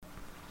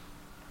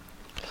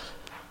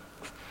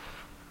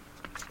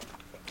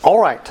All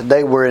right,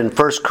 today we're in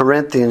 1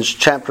 Corinthians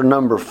chapter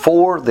number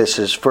 4. This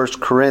is 1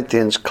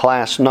 Corinthians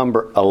class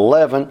number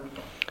 11.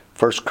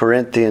 1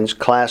 Corinthians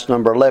class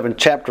number 11,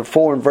 chapter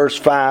 4 and verse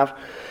 5.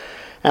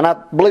 And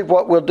I believe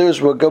what we'll do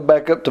is we'll go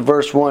back up to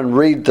verse 1,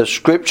 read the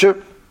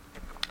scripture,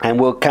 and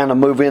we'll kind of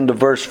move into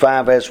verse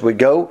 5 as we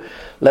go.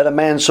 Let a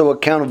man so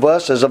account of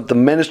us as of the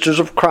ministers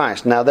of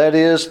Christ. Now that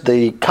is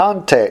the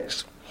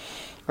context.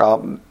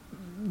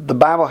 The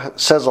Bible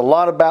says a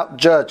lot about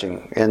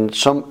judging.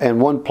 In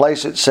one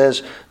place it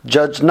says,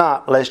 "Judge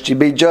not, lest ye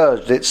be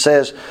judged." It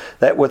says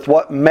that with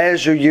what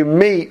measure you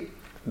meet,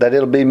 that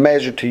it'll be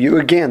measured to you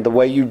again. The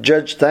way you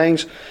judge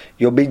things,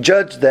 you'll be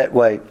judged that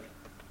way.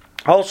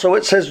 Also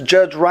it says,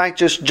 "Judge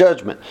righteous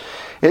judgment."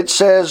 It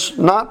says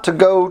not to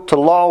go to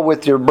law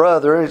with your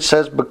brother. It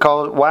says,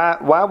 because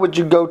why would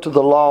you go to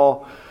the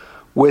law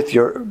with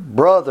your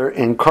brother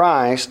in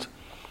Christ?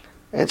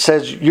 It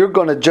says you're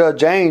going to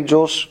judge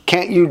angels.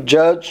 Can't you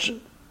judge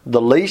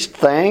the least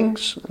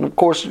things? And of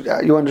course,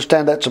 you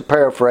understand that's a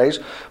paraphrase,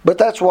 but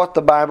that's what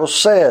the Bible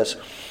says.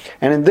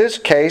 And in this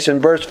case, in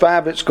verse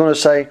 5, it's going to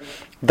say,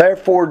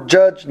 "Therefore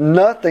judge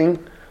nothing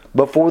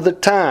before the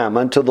time,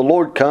 until the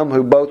Lord come,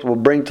 who both will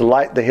bring to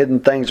light the hidden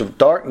things of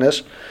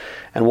darkness,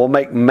 and will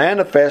make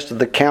manifest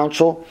the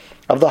counsel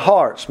of the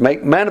hearts."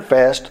 Make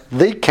manifest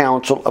the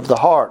counsel of the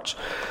hearts.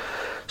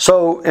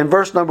 So in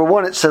verse number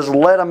 1 it says,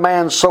 "Let a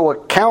man so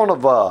account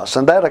of us."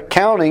 And that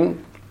accounting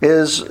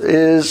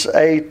is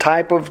a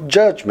type of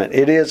judgment.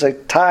 It is a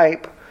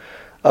type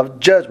of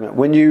judgment.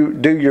 When you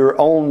do your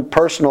own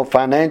personal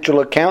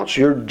financial accounts,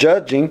 you're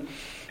judging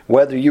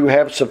whether you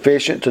have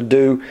sufficient to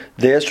do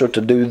this or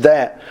to do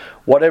that,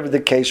 whatever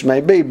the case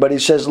may be. But he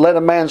says, "Let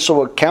a man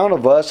so account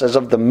of us as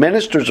of the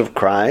ministers of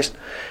Christ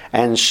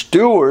and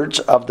stewards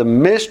of the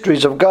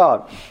mysteries of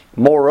God.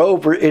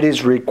 Moreover, it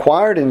is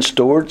required in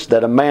stewards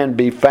that a man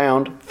be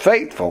found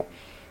faithful."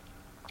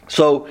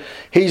 So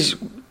he's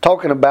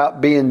talking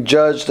about being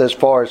judged as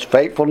far as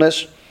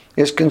faithfulness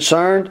is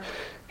concerned.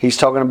 He's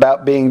talking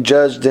about being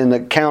judged in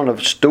the count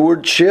of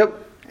stewardship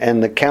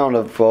and the count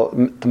of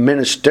the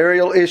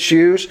ministerial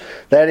issues.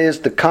 That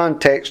is the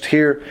context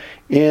here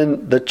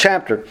in the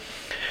chapter.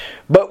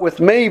 "But with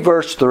me,"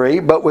 verse 3,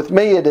 "but with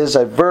me it is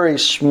a very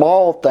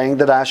small thing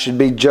that I should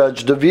be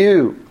judged of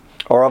you,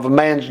 or of a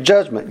man's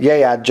judgment.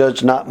 Yea, I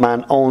judge not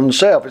mine own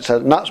self." It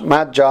says, not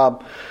my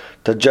job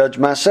to judge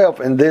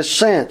myself in this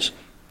sense.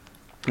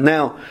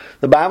 Now,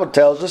 the Bible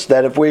tells us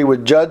that if we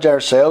would judge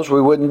ourselves, we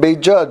wouldn't be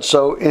judged.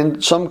 So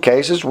in some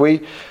cases,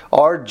 we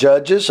are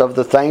judges of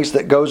the things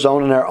that goes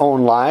on in our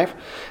own life.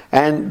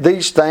 And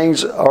these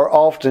things are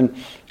often,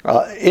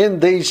 in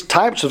these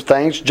types of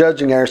things,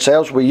 judging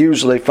ourselves, we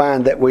usually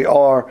find that we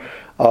are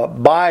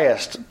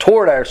biased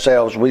toward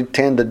ourselves. We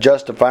tend to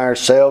justify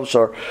ourselves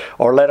or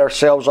let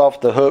ourselves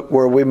off the hook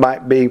where we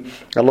might be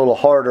a little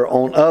harder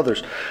on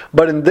others.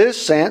 But in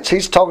this sense,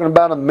 he's talking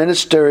about a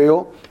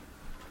ministerial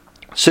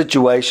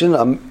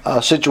situation,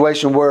 a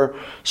situation where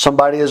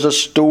somebody is a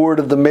steward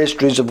of the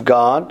mysteries of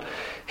God.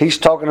 He's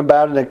talking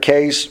about in a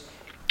case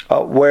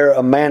where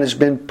a man has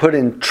been put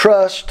in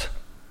trust,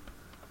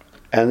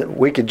 and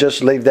we could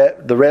just leave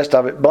the rest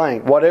of it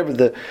blank.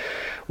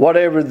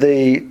 Whatever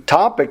the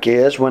topic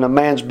is, when a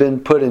man's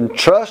been put in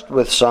trust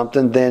with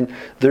something, then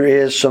there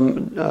is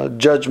some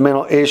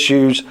judgmental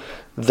issues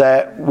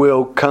that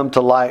will come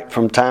to light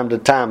from time to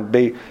time,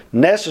 be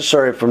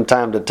necessary from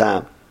time to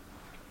time.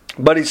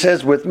 But he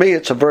says, "With me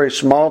it's a very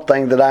small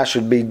thing that I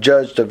should be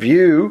judged of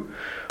you,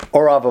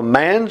 or of a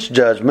man's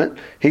judgment."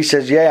 He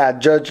says, "Yea, I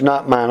judge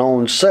not mine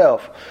own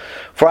self.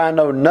 For I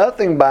know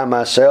nothing by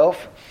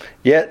myself,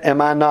 yet am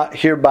I not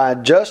hereby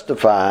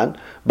justified,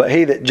 but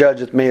he that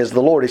judgeth me is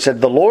the Lord." He said,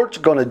 the Lord's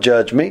going to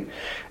judge me.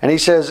 And he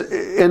says,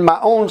 in my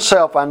own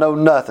self I know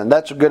nothing.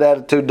 That's a good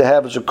attitude to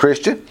have as a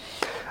Christian.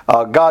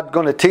 God's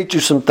going to teach you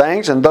some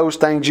things, and those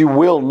things you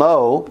will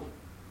know.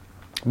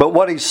 But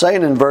what he's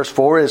saying in verse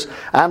 4 is,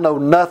 I know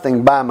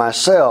nothing by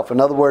myself. In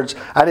other words,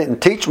 I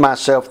didn't teach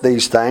myself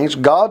these things.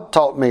 God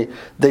taught me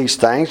these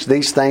things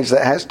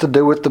that has to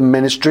do with the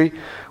ministry,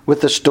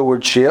 with the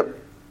stewardship,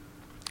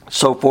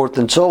 so forth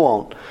and so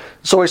on.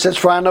 So he says,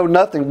 "For I know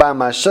nothing by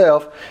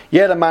myself,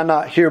 yet am I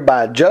not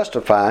hereby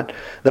justified."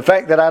 The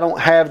fact that I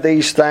don't have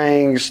these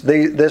things,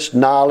 this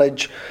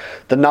knowledge,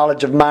 the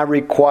knowledge of my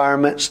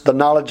requirements, the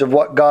knowledge of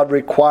what God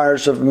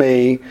requires of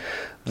me,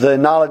 the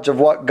knowledge of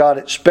what God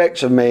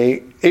expects of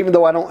me, even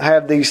though I don't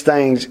have these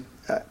things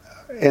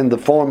in the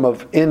form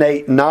of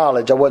innate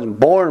knowledge, I wasn't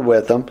born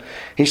with them.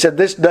 He said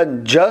this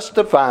doesn't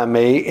justify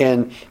me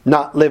in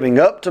not living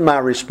up to my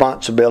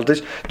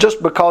responsibilities.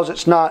 Just because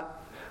it's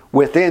not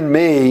within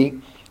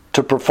me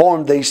to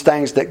perform these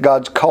things that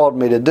God's called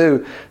me to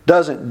do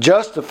doesn't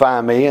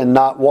justify me in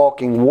not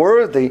walking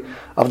worthy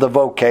of the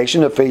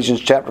vocation,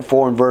 Ephesians chapter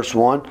 4 and verse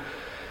 1.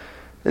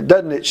 It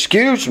doesn't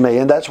excuse me,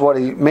 and that's what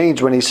he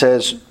means when he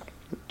says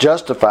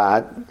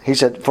justified. He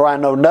said, "For I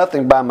know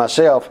nothing by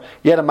myself,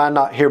 yet am I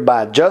not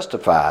hereby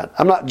justified."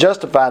 I'm not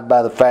justified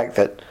by the fact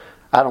that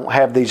I don't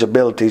have these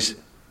abilities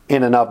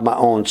in and of my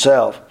own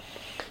self.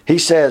 He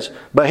says,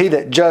 "But he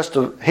that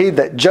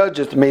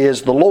judgeth me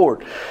is the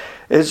Lord."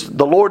 It's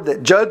the Lord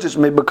that judges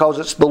me because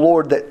it's the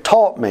Lord that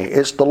taught me.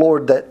 It's the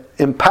Lord that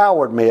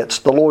empowered me. It's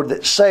the Lord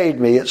that saved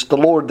me. It's the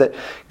Lord that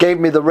gave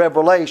me the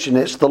revelation.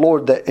 It's the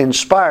Lord that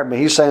inspired me.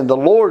 He's saying the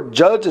Lord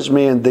judges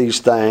me in these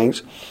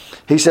things.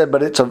 He said,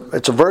 but it's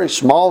a very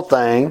small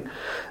thing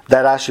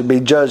that I should be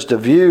judged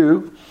of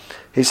you.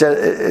 He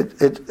said,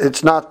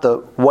 it's not the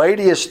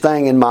weightiest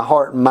thing in my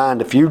heart and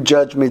mind if you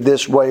judge me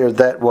this way or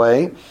that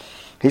way.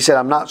 He said,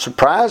 I'm not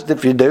surprised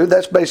if you do.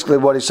 That's basically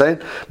what he's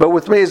saying. But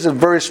with me, it's a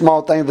very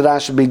small thing that I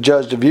should be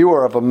judged of you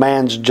or of a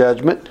man's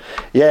judgment.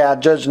 Yeah, I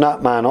judge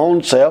not mine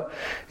own self.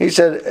 He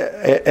said,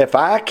 if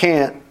I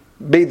can't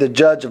be the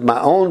judge of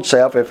my own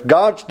self, if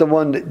God's the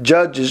one that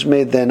judges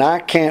me, then I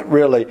can't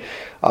really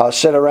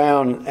sit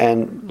around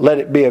and let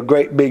it be a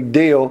great big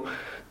deal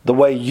the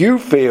way you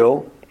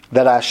feel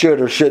that I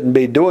should or shouldn't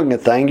be doing a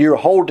thing. You're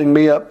holding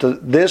me up to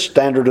this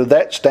standard or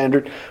that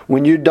standard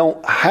when you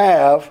don't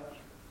have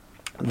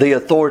the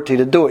authority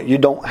to do it. You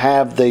don't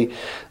have the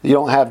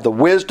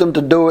wisdom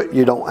to do it.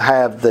 You don't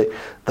have the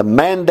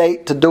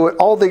mandate to do it.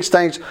 All these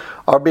things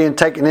are being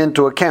taken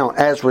into account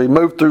as we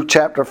move through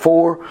chapter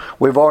 4.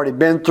 We've already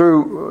been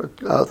through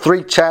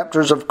 3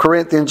 chapters of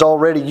Corinthians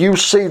already. You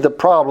see the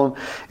problem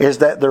is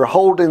that they're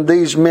holding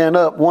these men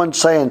up. One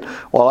saying,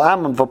 well,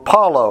 I'm of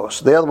Apollos.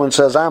 The other one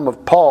says, I'm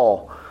of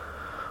Paul.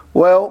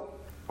 Well,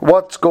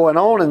 what's going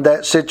on in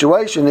that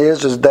situation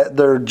is that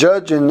they're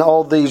judging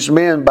all these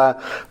men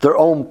by their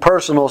own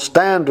personal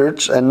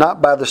standards and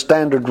not by the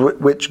standard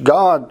which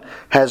God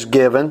has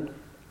given.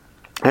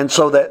 And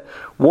so that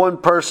one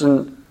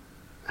person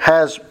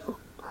has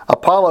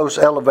Apollos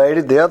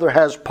elevated, the other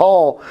has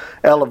Paul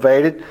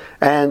elevated,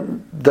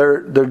 and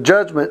their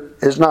judgment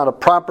is not a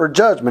proper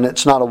judgment.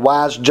 It's not a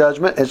wise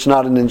judgment. It's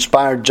not an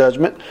inspired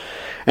judgment.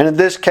 And in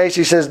this case,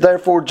 he says,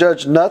 therefore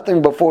judge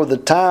nothing before the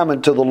time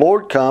until the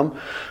Lord come,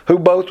 who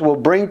both will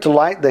bring to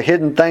light the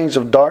hidden things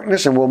of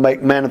darkness and will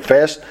make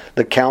manifest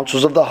the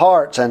counsels of the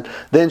hearts. And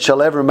then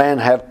shall every man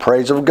have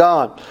praise of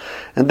God.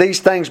 And these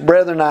things,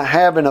 brethren, I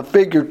have in a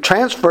figure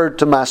transferred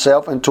to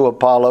myself and to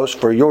Apollos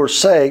for your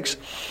sakes,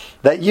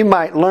 that you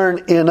might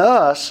learn in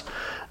us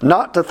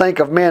not to think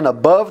of men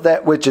above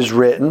that which is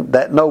written,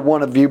 that no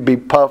one of you be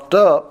puffed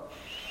up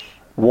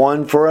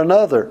one for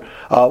another.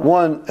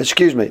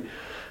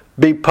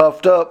 Be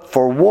puffed up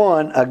for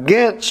one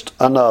against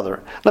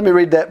another. Let me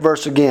read that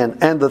verse again.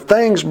 And these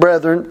things,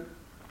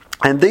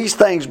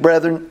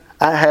 brethren,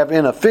 I have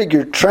in a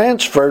figure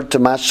transferred to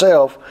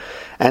myself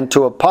and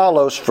to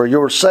Apollos for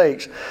your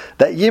sakes,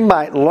 that ye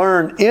might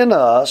learn in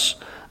us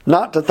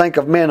not to think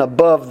of men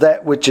above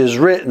that which is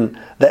written,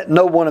 that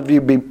no one of you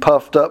be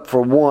puffed up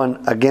for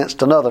one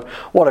against another.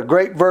 What a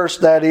great verse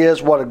that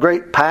is. What a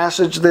great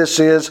passage this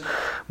is.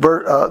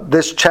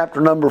 This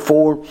chapter number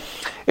 4.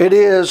 It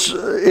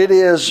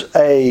is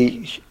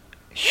a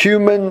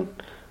human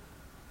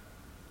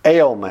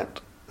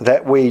ailment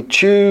that we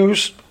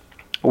choose.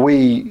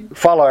 We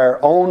follow our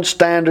own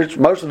standards.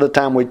 Most of the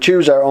time we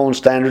choose our own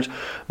standards,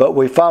 but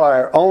we follow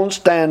our own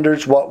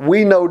standards, what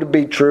we know to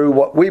be true,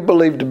 what we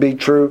believe to be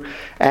true,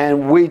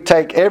 and we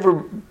take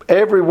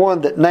every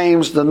one that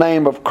names the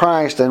name of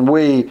Christ and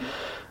we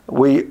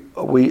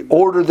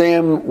order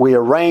them, we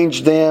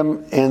arrange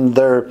them in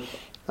their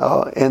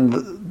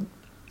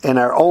in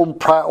our own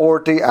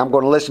priority. I'm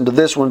going to listen to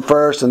this one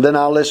first, and then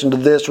I'll listen to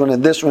this one,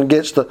 and this one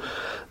gets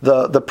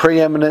the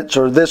preeminence,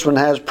 or this one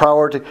has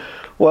priority.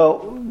 Well,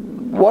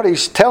 what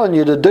he's telling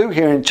you to do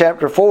here in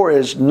chapter 4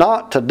 is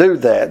not to do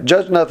that.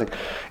 Judge nothing.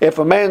 If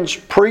a man's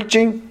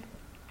preaching,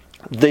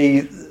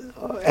 the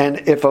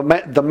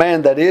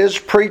man that is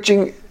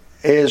preaching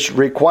is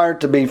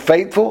required to be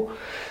faithful,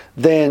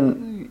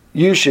 then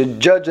you should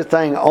judge a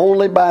thing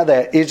only by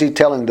that. Is he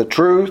telling the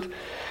truth?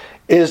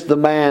 Is the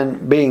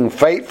man being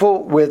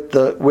faithful with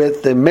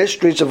the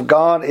mysteries of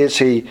God? Is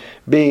he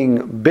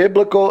being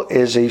biblical?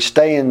 Is he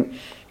staying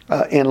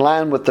in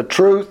line with the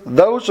truth?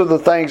 Those are the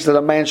things that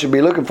a man should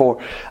be looking for.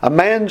 A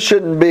man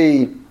shouldn't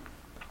be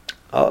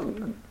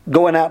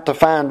going out to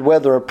find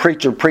whether a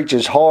preacher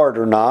preaches hard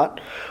or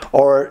not,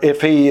 or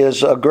if he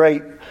is a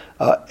great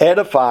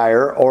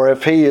edifier, or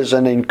if he is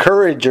an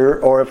encourager,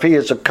 or if he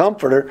is a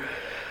comforter.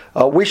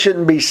 We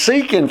shouldn't be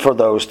seeking for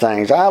those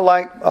things. I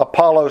like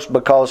Apollos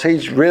because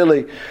he's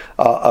really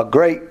a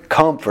great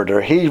comforter.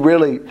 He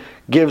really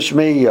gives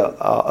me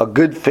a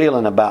good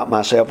feeling about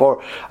myself.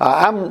 Or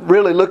I'm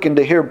really looking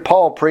to hear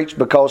Paul preach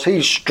because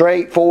he's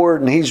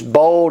straightforward and he's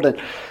bold.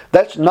 And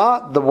that's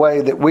not the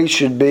way that we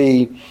should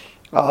be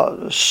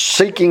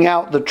seeking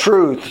out the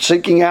truth,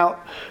 seeking out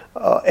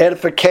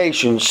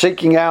edification,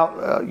 seeking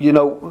out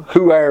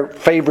who our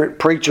favorite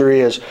preacher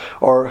is,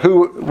 or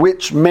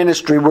which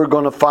ministry we're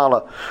going to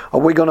follow. Are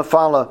we going to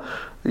follow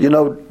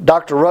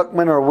Dr.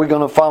 Ruckman, or are we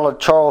going to follow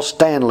Charles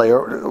Stanley?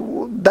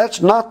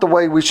 That's not the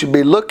way we should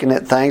be looking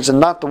at things, and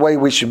not the way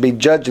we should be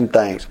judging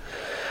things.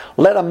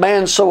 Let a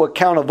man so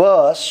account of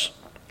us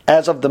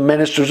as of the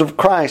ministers of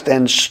Christ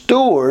and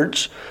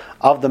stewards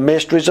of the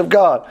mysteries of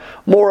God.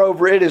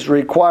 Moreover, it is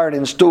required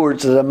in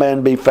stewards that a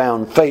man be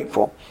found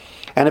faithful.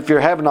 And if you're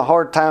having a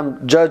hard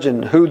time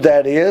judging who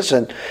that is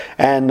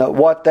and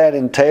what that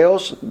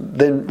entails,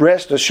 then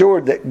rest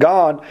assured that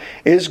God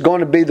is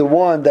going to be the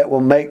one that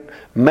will make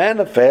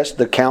manifest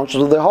the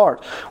counsel of the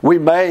heart. We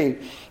may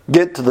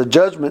get to the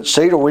judgment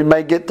seat, or we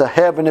may get to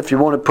heaven, if you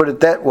want to put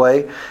it that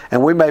way,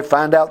 and we may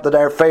find out that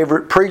our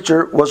favorite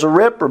preacher was a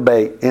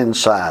reprobate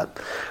inside.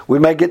 We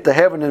may get to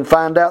heaven and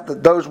find out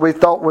that those we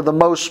thought were the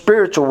most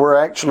spiritual were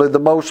actually the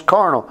most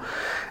carnal.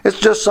 It's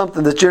just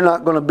something that you're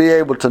not going to be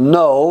able to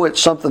know.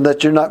 It's something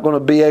that you're not going to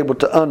be able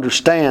to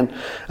understand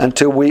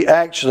until we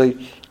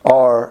actually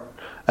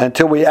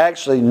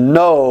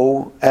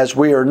know as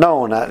we are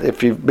known.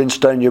 If you've been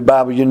studying your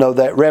Bible, you know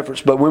that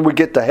reference. But when we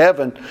get to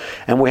heaven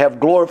and we have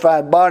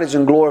glorified bodies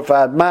and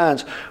glorified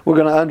minds, we're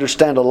going to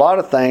understand a lot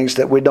of things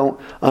that we don't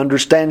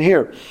understand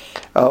here.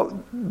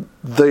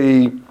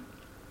 The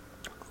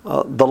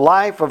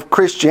life of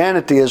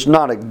Christianity is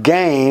not a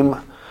game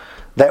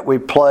that we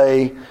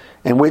play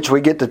in which we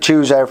get to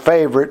choose our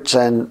favorites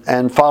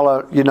and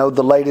follow,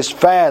 the latest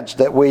fads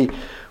that we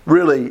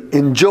really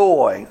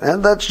enjoy.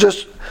 And that's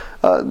just...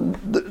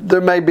 there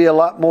may be a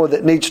lot more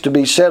that needs to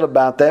be said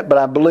about that, but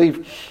I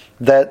believe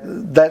that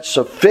that's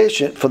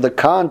sufficient for the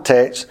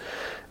context.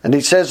 And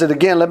he says it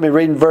again. Let me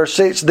read in verse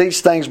 6.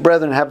 These things,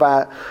 brethren,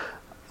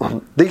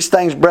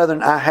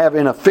 I have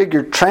in a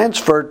figure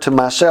transferred to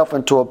myself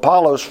and to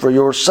Apollos for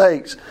your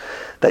sakes,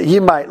 that ye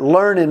might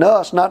learn in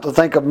us not to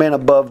think of men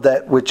above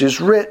that which is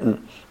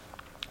written,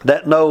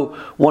 that no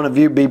one of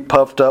you be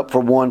puffed up for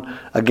one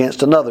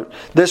against another.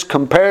 This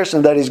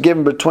comparison that he's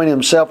given between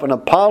himself and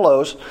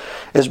Apollos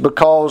is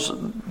because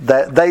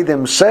that they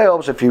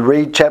themselves, if you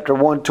read chapter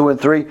 1, 2,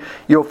 and 3,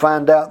 you'll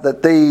find out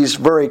that these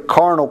very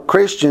carnal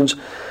Christians,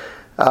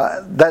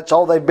 that's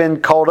all they've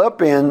been caught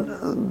up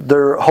in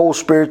their whole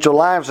spiritual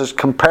lives, is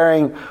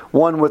comparing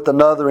one with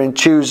another and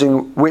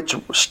choosing which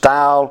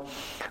style,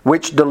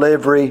 which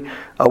delivery,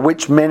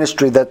 which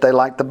ministry that they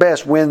like the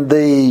best. When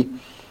the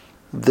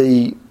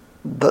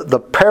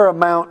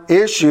paramount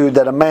issue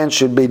that a man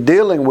should be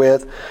dealing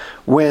with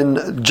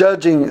when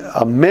judging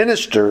a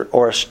minister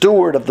or a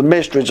steward of the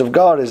mysteries of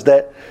God is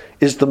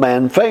the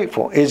man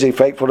faithful? Is he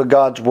faithful to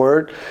God's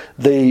Word?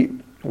 The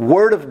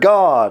Word of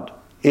God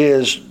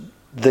is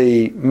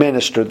the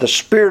minister. The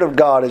Spirit of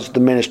God is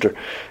the minister.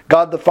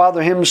 God the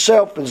Father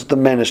Himself is the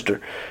minister.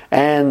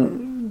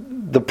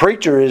 And the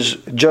preacher is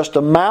just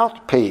a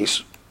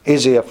mouthpiece.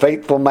 Is he a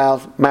faithful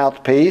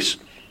mouthpiece?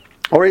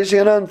 Or is he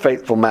an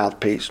unfaithful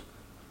mouthpiece?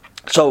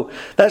 So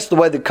that's the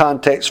way the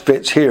context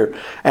fits here.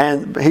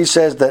 And he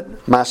says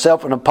that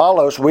myself and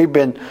Apollos,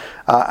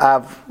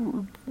 I've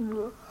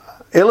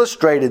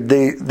illustrated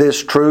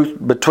this truth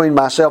between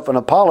myself and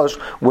Apollos.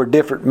 We're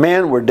different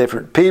men, we're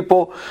different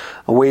people,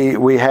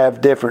 we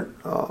have different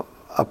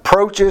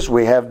approaches,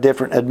 we have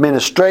different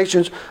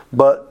administrations,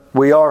 but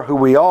we are who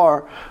we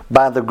are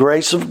by the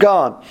grace of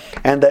God.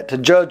 And that to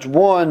judge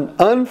one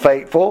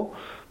unfaithful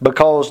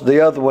because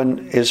the other one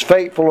is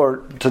faithful,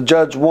 or to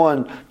judge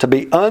one to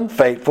be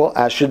unfaithful,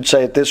 I should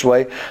say it this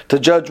way, to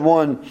judge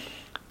one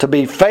to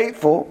be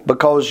faithful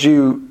because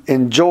you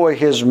enjoy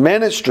his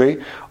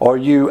ministry or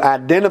you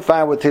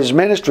identify with his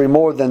ministry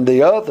more than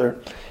the other,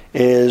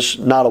 is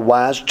not a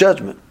wise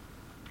judgment.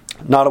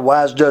 Not a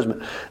wise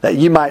judgment. That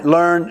you might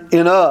learn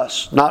in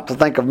us not to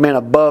think of men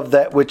above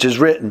that which is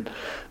written,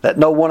 that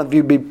no one of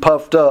you be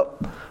puffed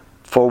up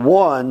for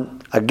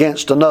one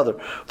against another.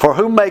 For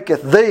who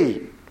maketh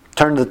thee?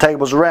 Turn the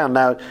tables around.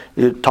 Now,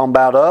 you're talking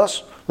about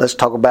us. Let's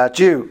talk about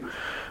you.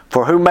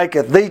 For who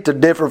maketh thee to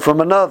differ from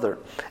another?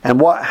 And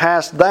what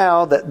hast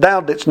thou that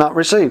thou didst not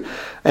receive?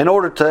 In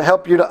order to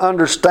help you to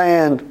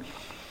understand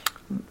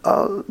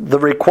the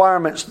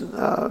requirements,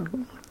 to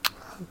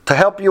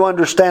help you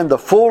understand the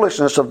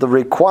foolishness of the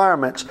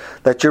requirements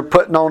that you're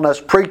putting on us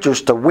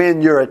preachers to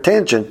win your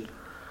attention,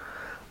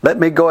 let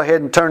me go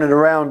ahead and turn it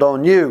around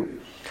on you.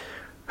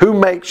 Who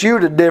makes you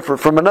to differ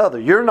from another?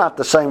 You're not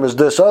the same as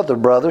this other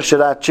brother. Should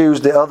I choose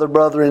the other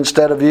brother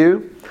instead of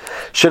you?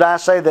 Should I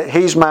say that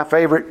he's my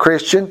favorite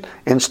Christian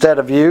instead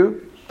of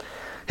you?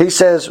 He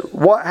says,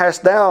 what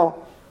hast thou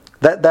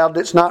that thou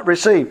didst not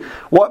receive?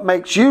 What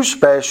makes you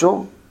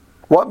special?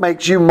 What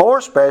makes you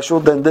more special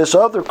than this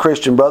other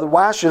Christian brother?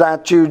 Why should I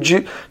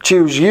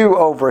choose you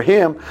over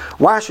him?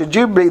 Why should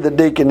you be the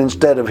deacon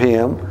instead of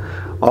him?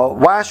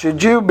 Why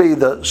should you be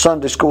the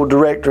Sunday school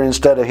director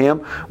instead of him?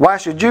 Why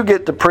should you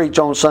get to preach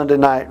on Sunday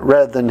night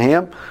rather than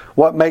him?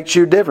 What makes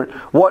you different?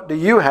 What do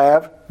you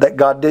have that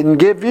God didn't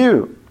give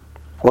you?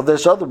 Well,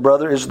 this other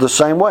brother is the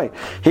same way.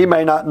 He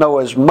may not know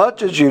as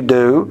much as you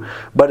do,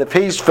 but if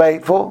he's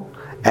faithful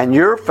and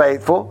you're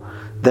faithful,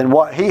 then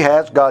what he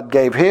has, God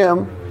gave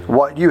him.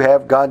 What you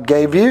have, God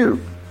gave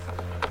you.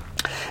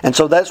 And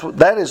so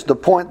that is the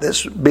point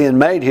that's being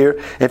made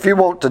here. If you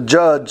want to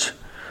judge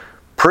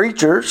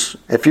preachers,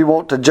 if you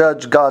want to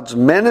judge God's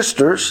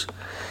ministers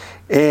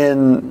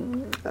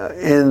in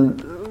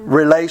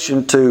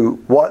relation to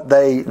what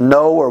they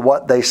know or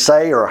what they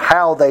say or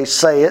how they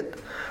say it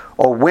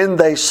or when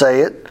they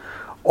say it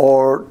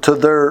or to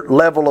their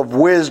level of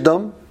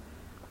wisdom,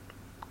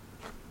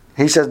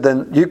 he says,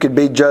 then you could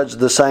be judged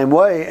the same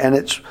way, and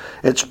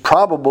it's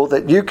probable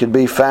that you could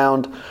be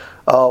found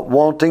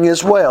wanting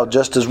as well,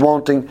 just as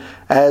wanting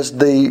as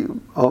the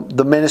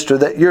minister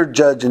that you're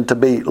judging to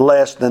be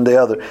less than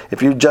the other.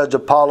 If you judge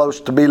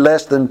Apollos to be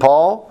less than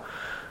Paul,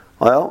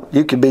 well,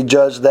 you could be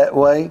judged that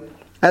way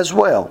as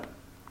well.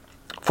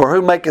 For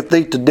who maketh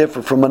thee to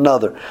differ from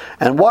another?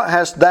 And what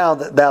hast thou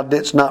that thou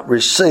didst not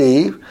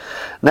receive?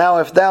 Now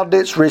if thou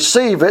didst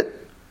receive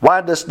it,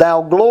 why dost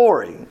thou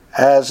glory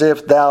as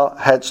if thou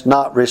hadst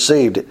not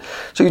received it?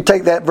 So you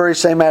take that very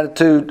same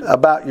attitude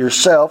about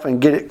yourself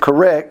and get it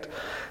correct,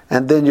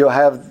 and then you'll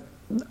have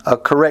a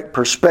correct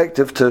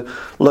perspective to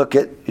look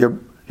at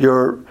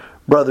your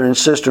brother and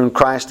sister in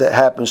Christ that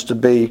happens to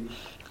be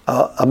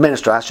a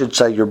minister. I should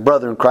say your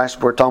brother in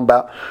Christ. We're talking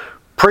about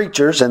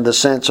preachers in the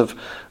sense of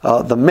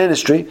the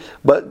ministry,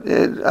 but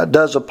it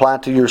does apply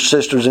to your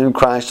sisters in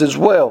Christ as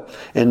well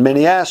in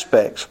many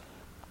aspects.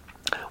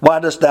 Why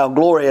dost thou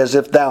glory as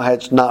if thou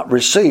hadst not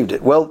received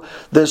it? Well,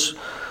 this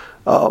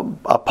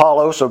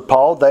Apollos or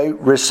Paul, they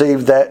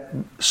received that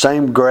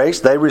same grace.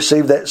 They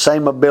received that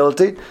same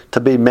ability to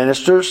be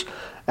ministers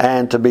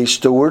and to be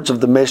stewards of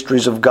the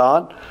mysteries of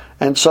God.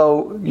 And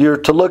so you're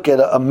to look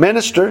at a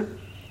minister,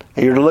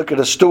 and you're to look at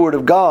a steward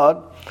of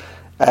God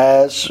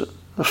as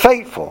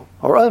faithful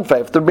or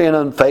unfaithful. If they're being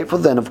unfaithful,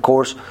 then of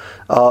course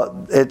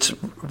it's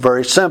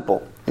very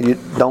simple. You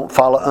don't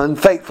follow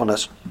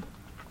unfaithfulness.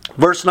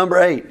 Verse number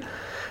 8.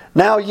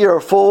 Now ye are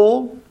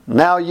full,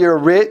 now ye are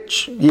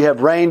rich, ye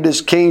have reigned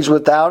as kings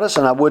without us,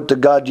 and I would to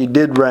God ye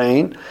did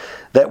reign,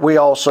 that we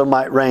also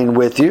might reign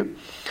with you.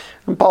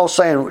 And Paul's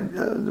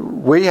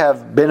saying we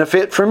have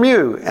benefit from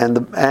you,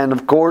 and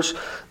of course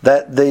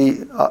that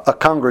a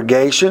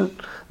congregation,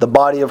 the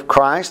body of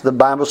Christ, the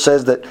Bible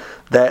says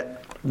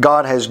that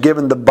God has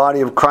given the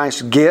body of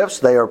Christ gifts.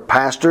 They are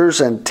pastors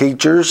and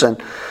teachers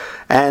and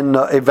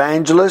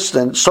evangelists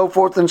and so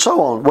forth and so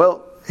on.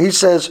 Well, he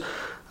says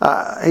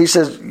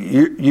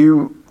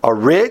you are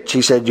rich.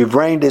 He said you've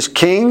reigned as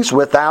kings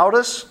without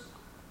us.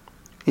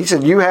 He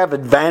said you have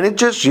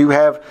advantages. You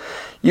have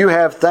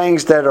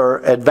things that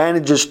are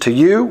advantages to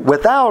you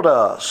without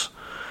us.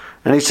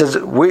 And he says,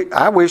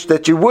 I wish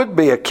that you would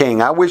be a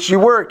king. I wish you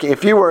were a king.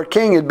 If you were a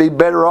king, it'd be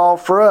better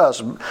off for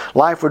us.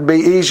 Life would be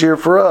easier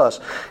for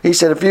us. He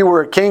said, if you were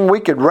a king, we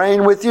could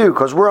reign with you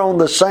because we're on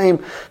the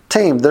same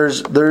team.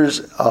 There's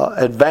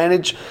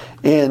advantage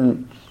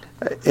in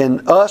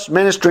us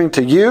ministering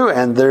to you,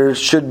 and there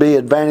should be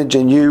advantage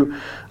in you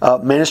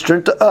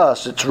ministering to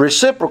us. It's a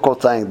reciprocal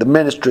thing. The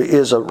ministry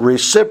is a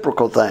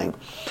reciprocal thing.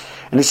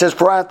 And he says,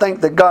 for I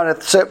think that God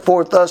hath set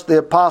forth us the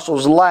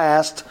apostles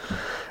last,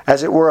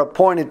 as it were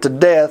appointed to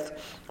death,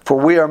 for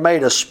we are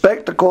made a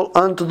spectacle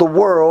unto the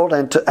world,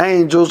 and to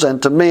angels,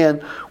 and to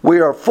men.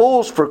 We are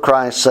fools for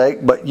Christ's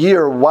sake, but ye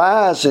are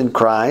wise in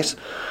Christ.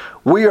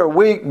 We are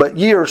weak, but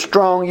ye are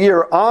strong. Ye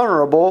are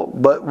honorable,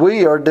 but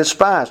we are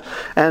despised.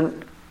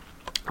 And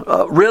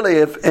really,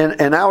 if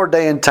in our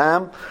day and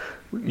time,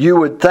 you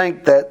would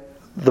think that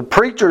the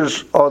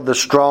preachers are the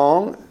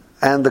strong,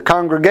 and the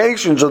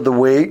congregations are the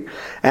weak,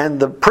 and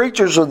the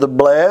preachers are the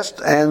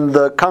blessed, and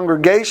the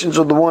congregations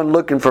are the one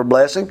looking for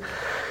blessing.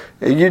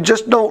 You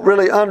just don't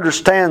really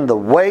understand the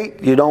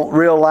weight. You don't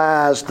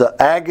realize the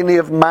agony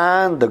of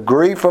mind, the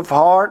grief of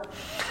heart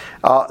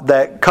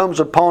that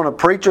comes upon a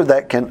preacher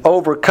that can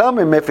overcome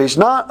him if he's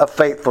not a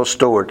faithful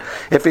steward.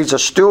 If he's a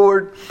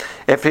steward,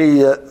 if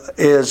he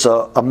is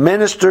a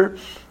minister,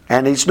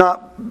 and he's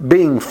not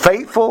being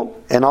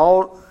faithful in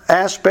all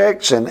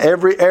aspects and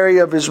every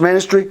area of his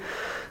ministry,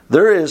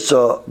 there is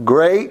a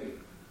great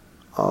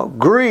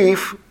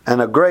grief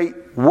and a great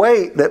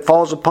weight that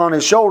falls upon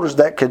his shoulders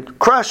that could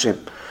crush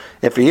him.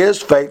 If he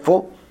is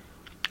faithful,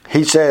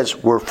 he says,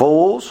 we're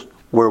fools,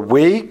 we're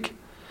weak.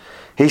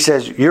 He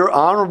says, you're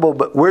honorable,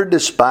 but we're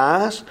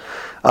despised.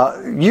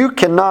 You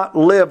cannot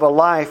live a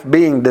life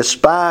being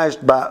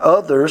despised by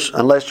others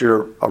unless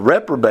you're a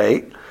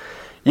reprobate.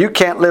 You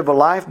can't live a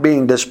life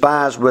being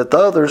despised with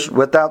others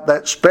without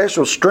that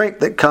special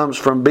strength that comes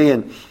from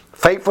being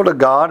faithful to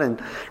God and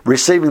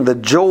receiving the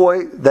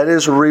joy that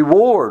is a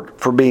reward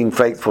for being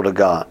faithful to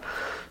God.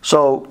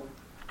 So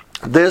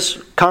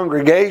this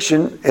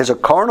congregation is a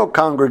carnal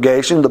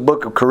congregation, the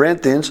book of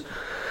Corinthians.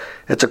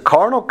 It's a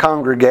carnal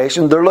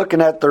congregation. They're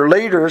looking at their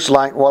leaders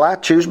like, well, I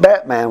choose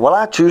Batman. Well,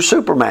 I choose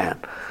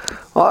Superman.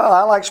 Well,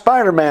 I like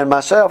Spider-Man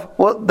myself.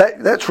 Well,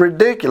 that's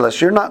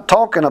ridiculous. You're not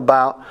talking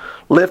about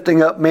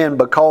lifting up men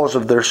because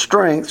of their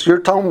strengths. You're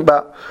talking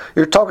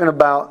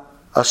about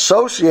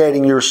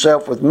associating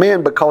yourself with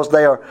men because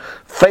they are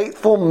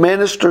faithful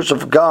ministers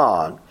of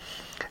God,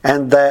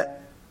 and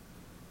that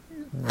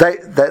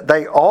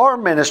they are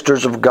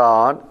ministers of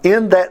God.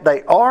 In that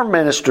they are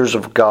ministers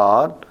of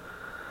God,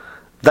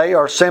 they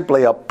are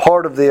simply a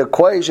part of the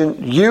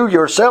equation. You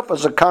yourself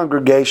as a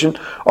congregation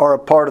are a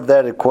part of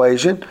that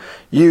equation.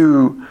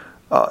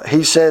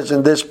 He says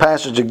in this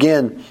passage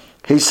again,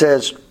 he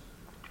says,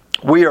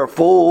 we are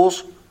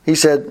fools. He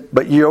said,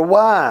 but ye are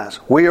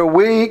wise. We are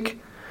weak,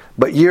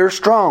 but ye are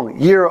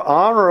strong. Ye are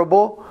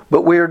honorable,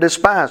 but we are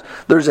despised.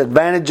 There's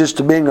advantages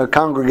to being a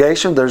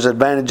congregation. There's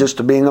advantages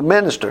to being a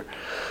minister.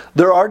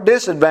 There are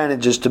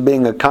disadvantages to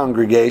being a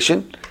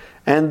congregation,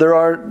 and there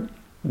are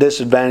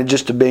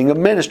disadvantages to being a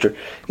minister.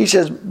 He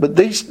says, but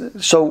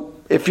so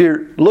if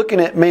you're looking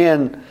at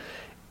men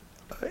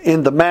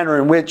in the manner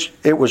in which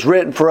it was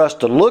written for us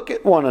to look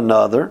at one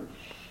another,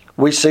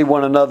 we see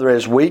one another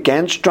as weak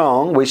and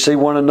strong. We see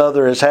one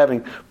another as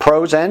having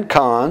pros and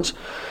cons.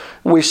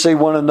 We see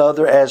one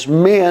another as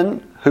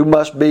men who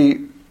must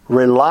be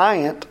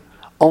reliant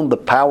on the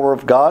power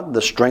of God,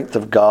 the strength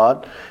of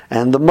God,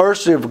 and the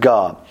mercy of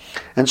God.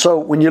 And so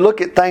when you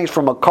look at things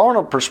from a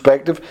carnal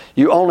perspective,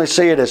 you only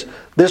see it as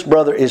this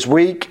brother is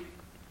weak,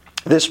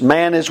 this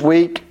man is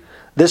weak,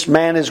 this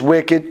man is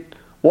wicked,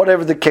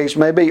 whatever the case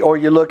may be. Or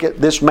you look at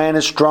this man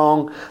is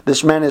strong,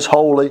 this man is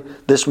holy,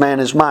 this man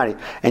is mighty.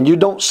 And you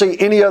don't see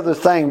any other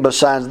thing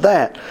besides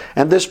that.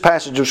 And this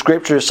passage of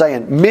Scripture is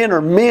saying men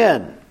are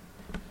men.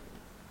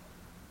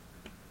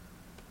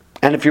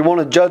 And if you want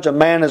to judge a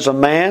man as a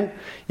man,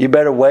 you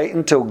better wait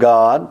until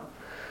God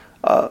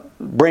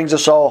brings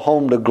us all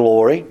home to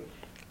glory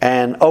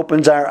and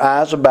opens our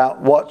eyes about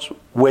what's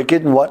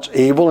wicked and what's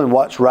evil and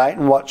what's right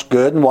and what's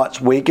good and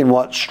what's weak and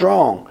what's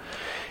strong.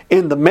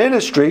 In the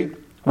ministry,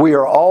 we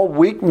are all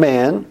weak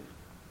men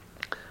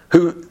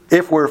who,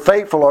 if we're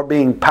faithful, are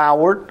being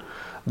powered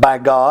by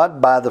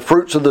God, by the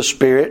fruits of the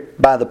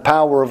Spirit, by the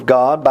power of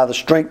God, by the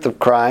strength of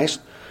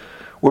Christ.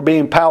 We're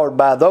being powered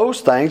by those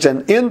things,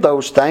 and in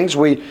those things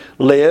we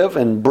live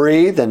and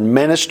breathe and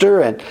minister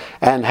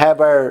and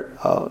have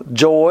our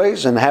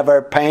joys and have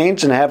our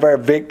pains and have our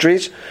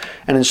victories,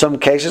 and in some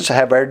cases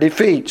have our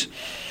defeats.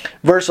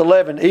 Verse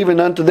 11, even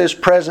unto this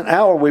present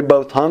hour we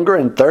both hunger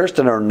and thirst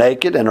and are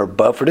naked and are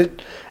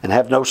buffeted and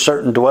have no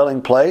certain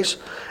dwelling place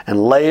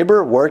and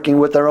labor, working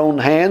with our own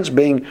hands,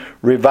 being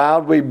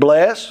reviled we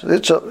bless.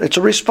 It's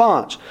a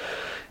response. He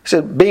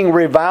said, being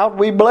reviled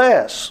we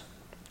bless.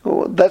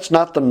 Well, that's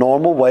not the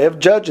normal way of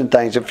judging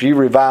things. If you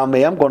revile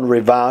me, I'm going to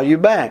revile you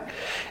back.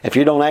 If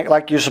you don't act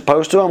like you're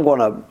supposed to, I'm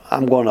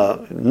going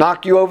to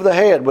knock you over the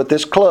head with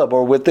this club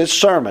or with this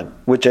sermon,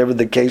 whichever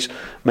the case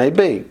may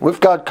be.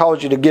 If God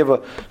calls you to give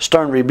a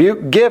stern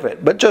rebuke, give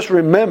it. But just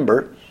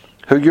remember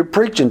who you're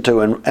preaching to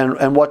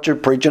and what you're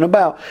preaching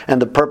about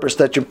and the purpose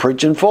that you're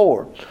preaching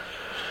for.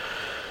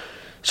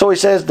 So he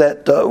says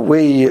that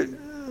we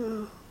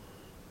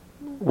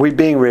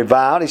being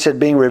reviled, he said,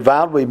 being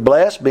reviled we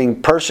bless,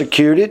 being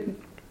persecuted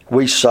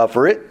we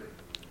suffer it,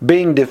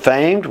 being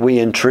defamed we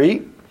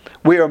entreat.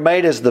 We are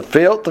made as the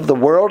filth of the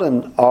world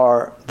and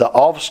are the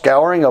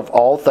offscouring of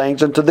all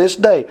things unto this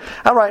day.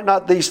 I write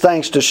not these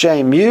things to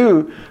shame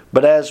you,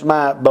 but as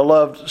my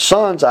beloved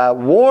sons I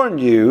warn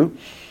you,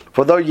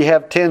 for though you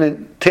have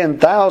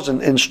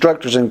 10,000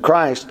 instructors in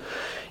Christ,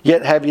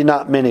 yet have you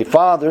not many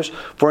fathers,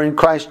 for in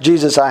Christ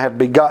Jesus I have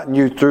begotten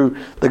you through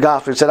the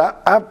gospel. He said,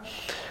 I've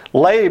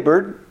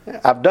labored,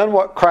 I've done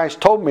what Christ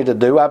told me to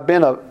do, I've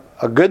been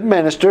a good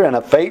minister and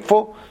a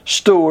faithful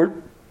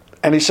steward.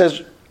 And he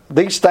says,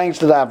 these things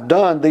that I've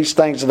done, these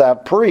things that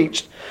I've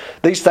preached,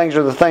 these things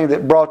are the things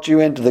that brought you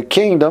into the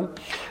kingdom.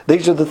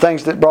 These are the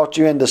things that brought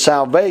you into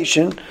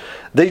salvation.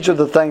 These are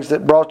the things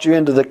that brought you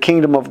into the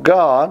kingdom of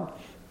God.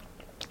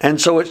 And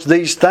so it's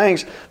these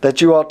things that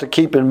you ought to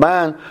keep in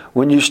mind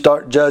when you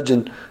start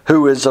judging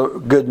who is a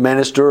good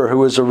minister or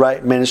who is a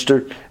right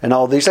minister and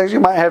all these things. You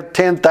might have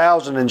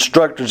 10,000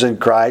 instructors in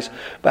Christ,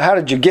 but how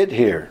did you get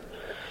here?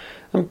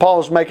 And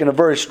Paul's making a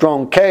very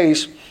strong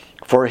case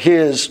for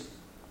his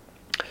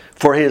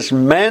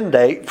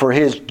mandate, for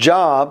his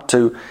job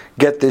to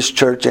get this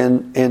church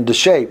into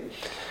shape.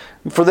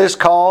 For this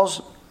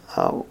cause,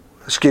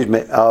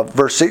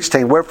 verse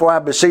 16, wherefore I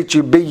beseech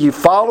you, be ye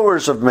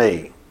followers of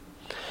me.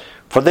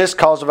 For this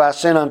cause have I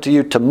sent unto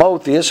you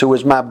Timotheus, who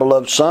is my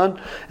beloved son,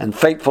 and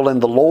faithful in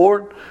the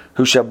Lord,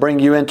 who shall bring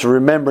you into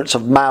remembrance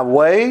of my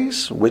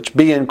ways, which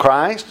be in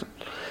Christ,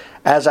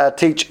 as I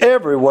teach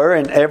everywhere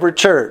in every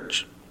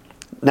church.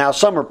 Now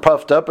some are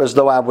puffed up as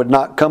though I would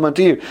not come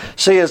unto you.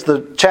 See, as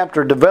the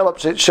chapter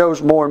develops, it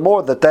shows more and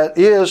more that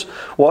is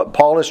what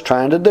Paul is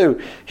trying to do.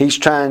 He's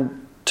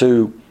trying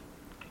to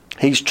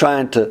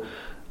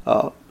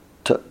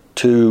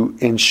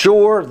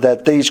ensure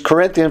that these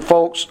Corinthian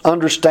folks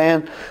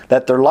understand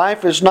that their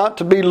life is not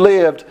to be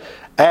lived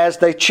as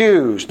they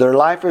choose. Their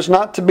life is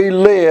not to be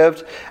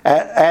lived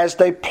as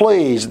they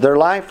please. Their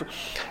life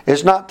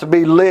is not to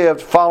be lived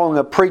following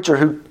a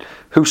preacher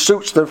who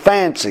suits their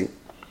fancy.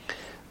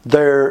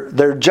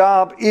 Their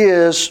job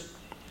is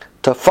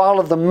to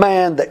follow the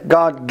man that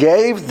God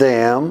gave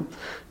them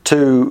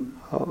to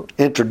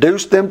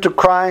introduce them to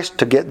Christ,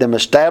 to get them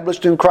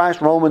established in Christ.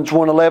 Romans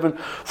 1:11,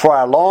 for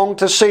I long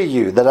to see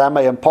you, that I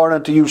may impart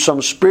unto you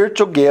some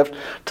spiritual gift,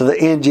 to the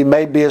end ye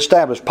may be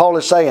established. Paul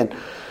is saying,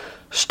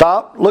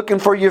 stop looking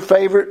for your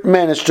favorite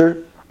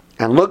minister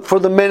and look for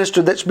the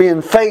minister that's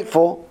being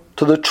faithful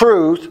to the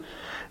truth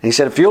And he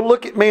said, if you'll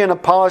look at me and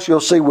Apollos, you'll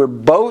see we're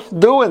both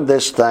doing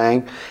this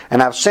thing.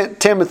 And I've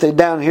sent Timothy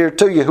down here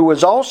to you, who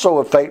is also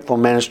a faithful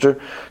minister,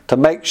 to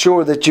make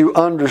sure that you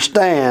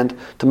understand,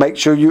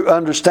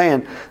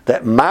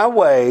 that my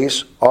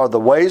ways are the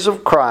ways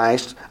of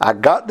Christ. I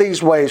got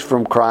these ways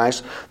from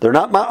Christ. They're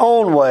not my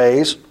own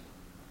ways.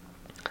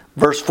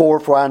 Verse 4,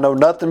 for I know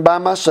nothing by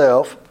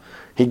myself.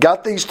 He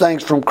got these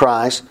things from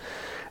Christ.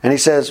 And he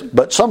says,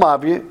 but some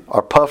of you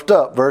are puffed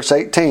up, verse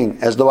 18,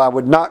 as though I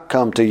would not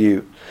come to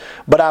you.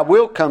 But I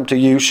will come to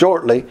you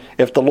shortly,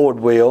 if the Lord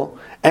will,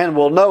 and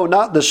will know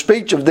not the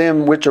speech of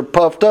them which are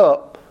puffed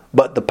up,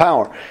 but the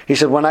power. He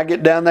said, when I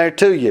get down there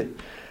to you,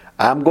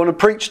 I'm going to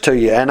preach to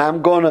you, and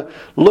I'm going to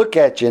look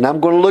at you, and I'm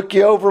going to look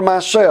you over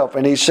myself.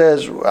 And he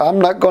says, I'm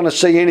not going to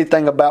see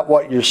anything about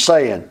what you're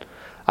saying.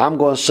 I'm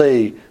going to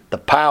see the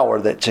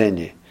power that's in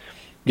you.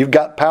 You've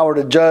got power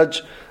to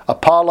judge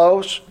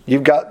Apollos.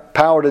 You've got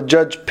power to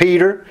judge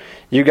Peter.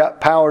 You've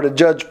got power to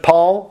judge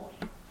Paul.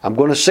 I'm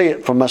going to see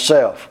it for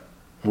myself.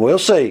 We'll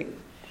see.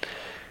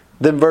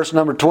 Then verse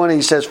number 20,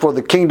 he says, for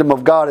the kingdom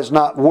of God is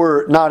not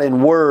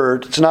in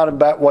word. It's not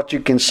about what you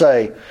can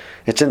say.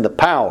 It's in the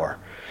power.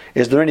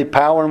 Is there any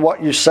power in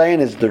what you're saying?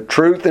 Is there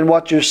truth in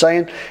what you're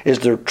saying? Is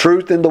there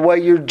truth in the way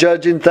you're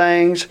judging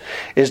things?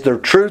 Is there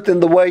truth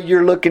in the way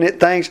you're looking at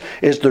things?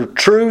 Is there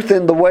truth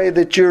in the way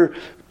that you're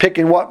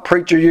picking what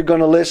preacher you're going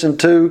to listen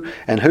to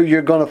and who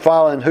you're going to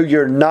follow and who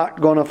you're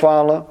not going to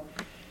follow?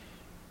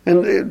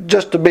 And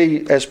just to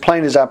be as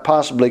plain as I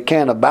possibly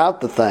can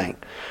about the thing,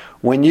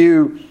 when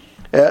you,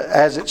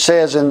 as it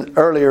says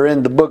earlier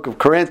in the book of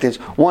Corinthians,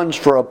 one's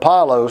for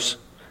Apollos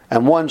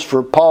and one's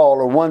for Paul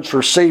or one's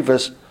for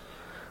Cephas,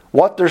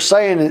 what they're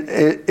saying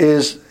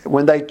is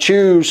when they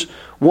choose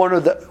one or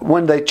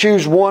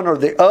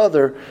the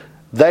other,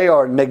 they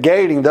are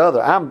negating the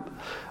other.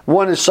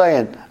 One is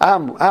saying,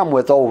 I'm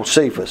with old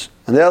Cephas,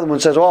 and the other one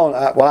says,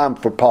 I'm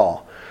for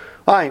Paul.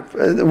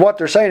 What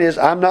they're saying is,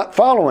 I'm not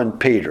following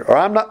Peter, or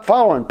I'm not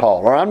following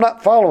Paul, or I'm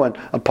not following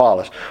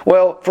Apollos.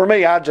 Well, for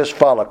me, I just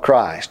follow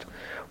Christ.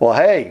 Well,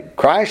 hey,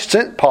 Christ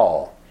sent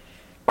Paul.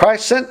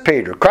 Christ sent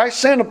Peter. Christ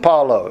sent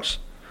Apollos.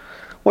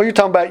 Well, you're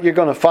talking about you're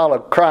going to follow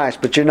Christ,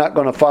 but you're not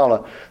going to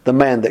follow the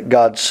man that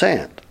God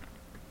sent.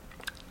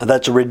 And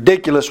that's a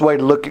ridiculous way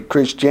to look at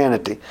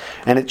Christianity.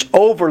 And it's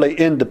overly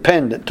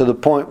independent to the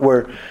point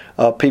where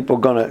people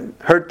are going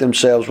to hurt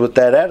themselves with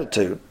that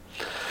attitude.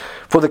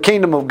 For the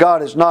kingdom of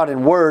God is not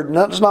in word.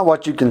 That's not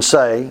what you can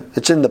say.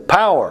 It's in the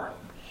power.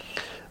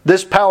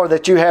 This power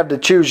that you have to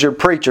choose your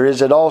preacher,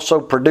 is it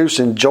also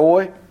producing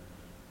joy?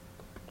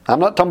 I'm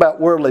not talking about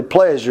worldly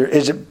pleasure.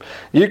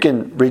 You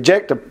can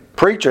reject a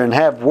preacher and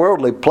have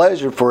worldly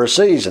pleasure for a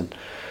season.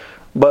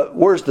 But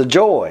where's the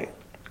joy?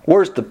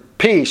 Where's the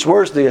peace?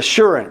 Where's the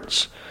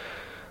assurance?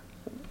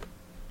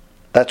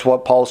 That's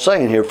what Paul's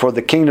saying here. For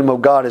the kingdom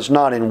of God is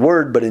not in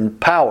word, but in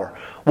power.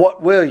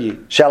 What will ye?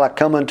 Shall I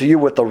come unto you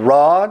with a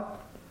rod?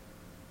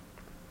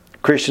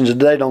 Christians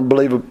today don't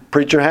believe a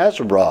preacher has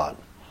a rod.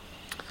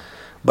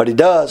 But he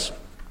does.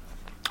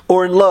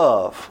 Or in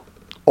love.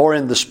 Or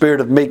in the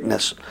spirit of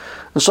meekness.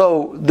 And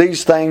so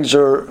these things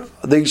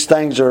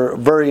are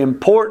very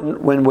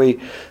important when we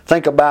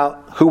think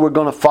about who we're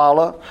going to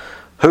follow,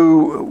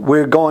 who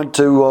we're going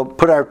to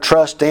put our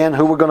trust in,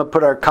 who we're going to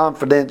put our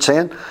confidence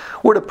in.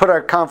 We're to put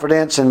our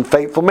confidence in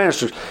faithful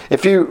ministers.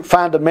 If you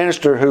find a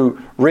minister who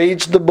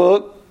reads the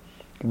book,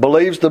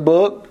 believes the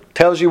book,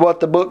 tells you what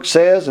the book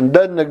says, and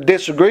doesn't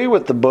disagree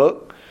with the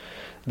book,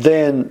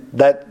 then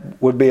that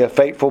would be a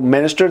faithful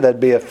minister. That'd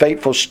be a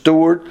faithful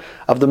steward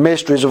of the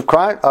mysteries of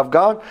Christ, of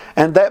God.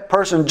 And that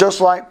person,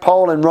 just like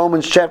Paul in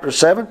Romans chapter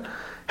 7,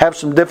 have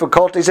some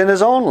difficulties in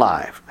his own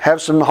life,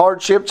 have some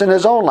hardships in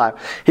his own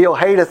life. He'll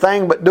hate a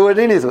thing but do it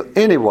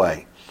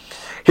anyway.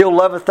 He'll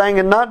love a thing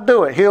and not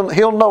do it.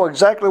 He'll know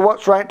exactly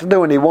what's right to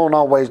do, and he won't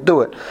always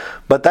do it.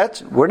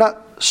 But we're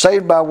not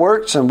saved by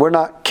works, and we're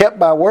not kept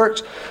by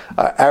works.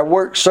 Our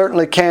works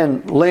certainly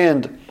can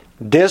lend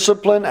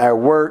discipline. Our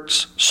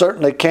works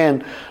certainly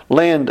can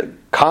lend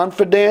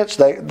confidence.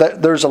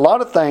 There's a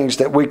lot of things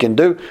that we can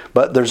do,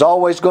 but there's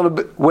always going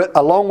to be,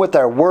 along with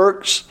our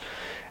works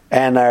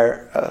and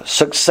our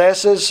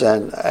successes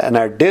and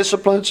our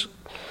disciplines,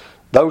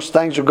 those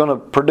things are going to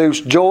produce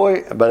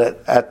joy,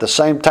 but at the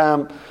same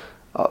time,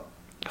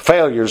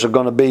 failures are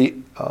going to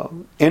be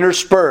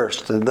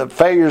interspersed, and the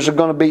failures are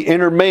going to be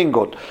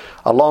intermingled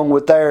along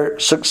with their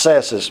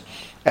successes.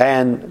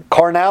 And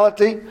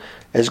carnality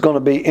is going to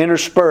be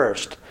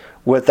interspersed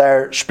with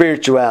our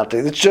spirituality.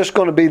 It's just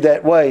going to be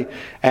that way,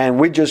 and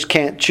we just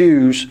can't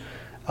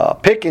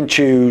pick and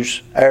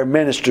choose our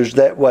ministers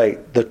that way.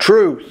 The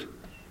truth,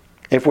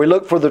 if we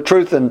look for the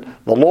truth in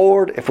the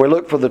Lord, if we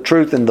look for the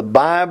truth in the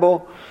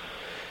Bible,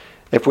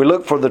 if we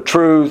look for the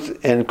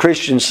truth in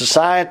Christian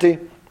society,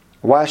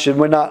 why should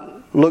we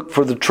not look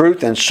for the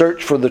truth and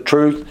search for the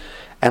truth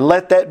and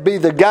let that be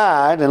the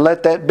guide and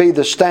let that be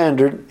the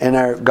standard in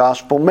our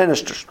gospel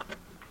ministers?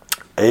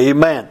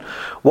 Amen.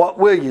 What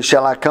will you?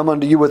 Shall I come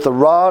unto you with a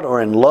rod,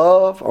 or in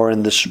love, or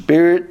in the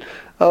spirit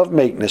of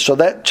meekness? So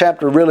that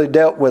chapter really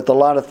dealt with a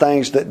lot of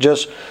things that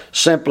just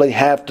simply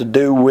have to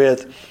do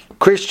with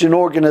Christian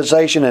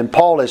organization, and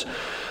Paul is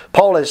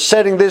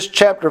setting this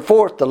chapter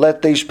forth to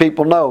let these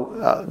people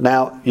know,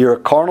 now you're a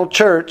carnal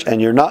church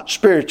and you're not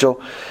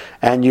spiritual,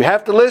 and you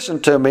have to listen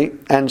to me.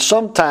 And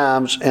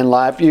sometimes in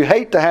life, you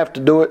hate to have to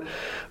do it,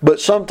 but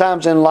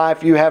sometimes in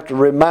life you have to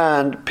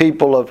remind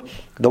people of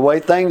the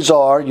way things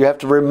are. You have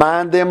to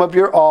remind them of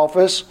your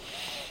office.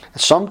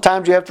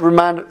 Sometimes you have to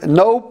remind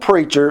no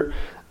preacher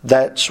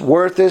that's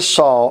worth his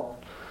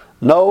salt,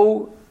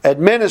 no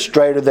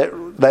administrator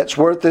that's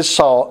worth his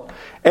salt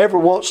ever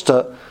wants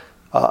to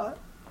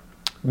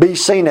be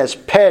seen as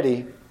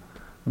petty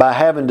by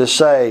having to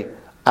say,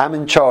 I'm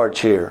in charge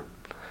here.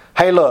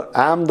 Hey, look,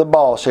 I'm the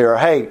boss here.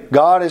 Hey,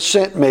 God has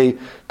sent me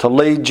to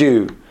lead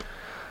you.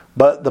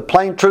 But the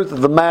plain truth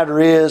of the matter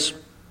is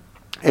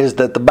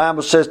that the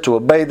Bible says to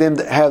obey them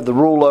that have the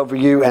rule over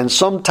you. And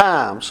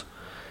sometimes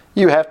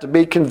you have to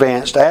be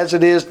convinced, as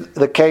it is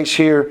the case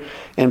here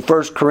in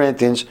 1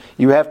 Corinthians,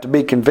 you have to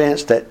be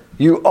convinced that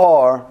you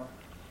are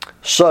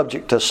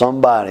subject to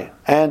somebody.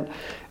 And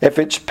if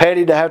it's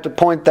petty to have to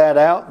point that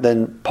out,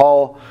 then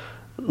Paul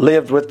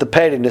lived with the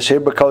pettiness here,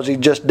 because he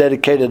just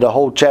dedicated a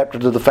whole chapter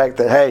to the fact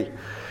that, hey,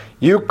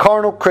 you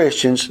carnal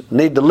Christians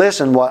need to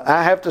listen what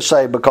I have to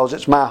say, because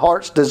it's my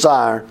heart's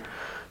desire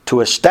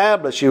to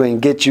establish you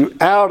and get you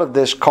out of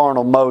this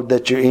carnal mode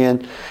that you're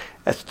in.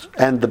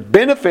 And the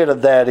benefit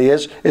of that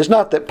is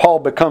not that Paul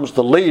becomes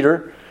the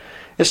leader.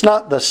 It's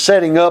not the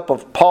setting up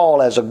of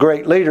Paul as a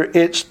great leader.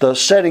 It's the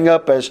setting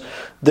up as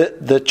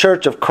the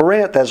church of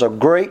Corinth as a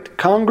great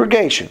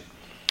congregation.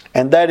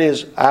 And that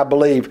is, I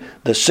believe,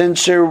 the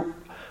sincere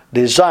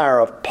desire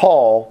of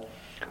Paul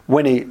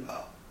when he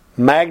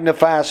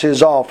magnifies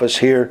his office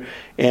here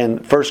in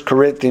 1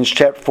 Corinthians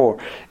chapter 4.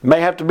 It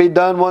may have to be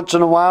done once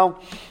in a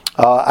while.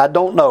 I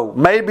don't know.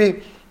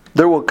 Maybe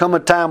there will come a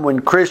time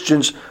when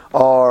Christians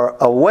are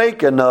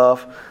awake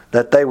enough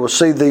that they will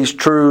see these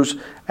truths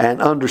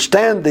and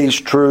understand these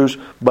truths,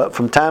 but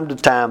from time to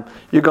time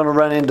you're going to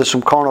run into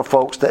some carnal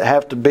folks that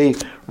have to be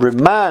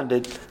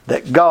reminded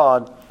that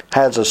God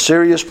has a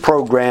serious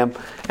program,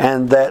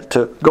 and that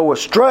to go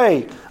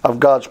astray of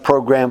God's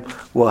program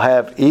will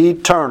have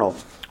eternal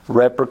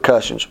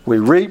repercussions. We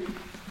reap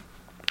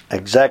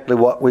exactly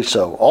what we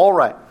sow. All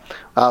right.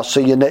 I'll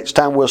see you next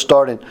time. We'll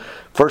start in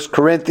 1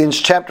 Corinthians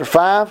chapter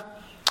 5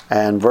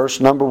 and verse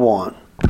number 1.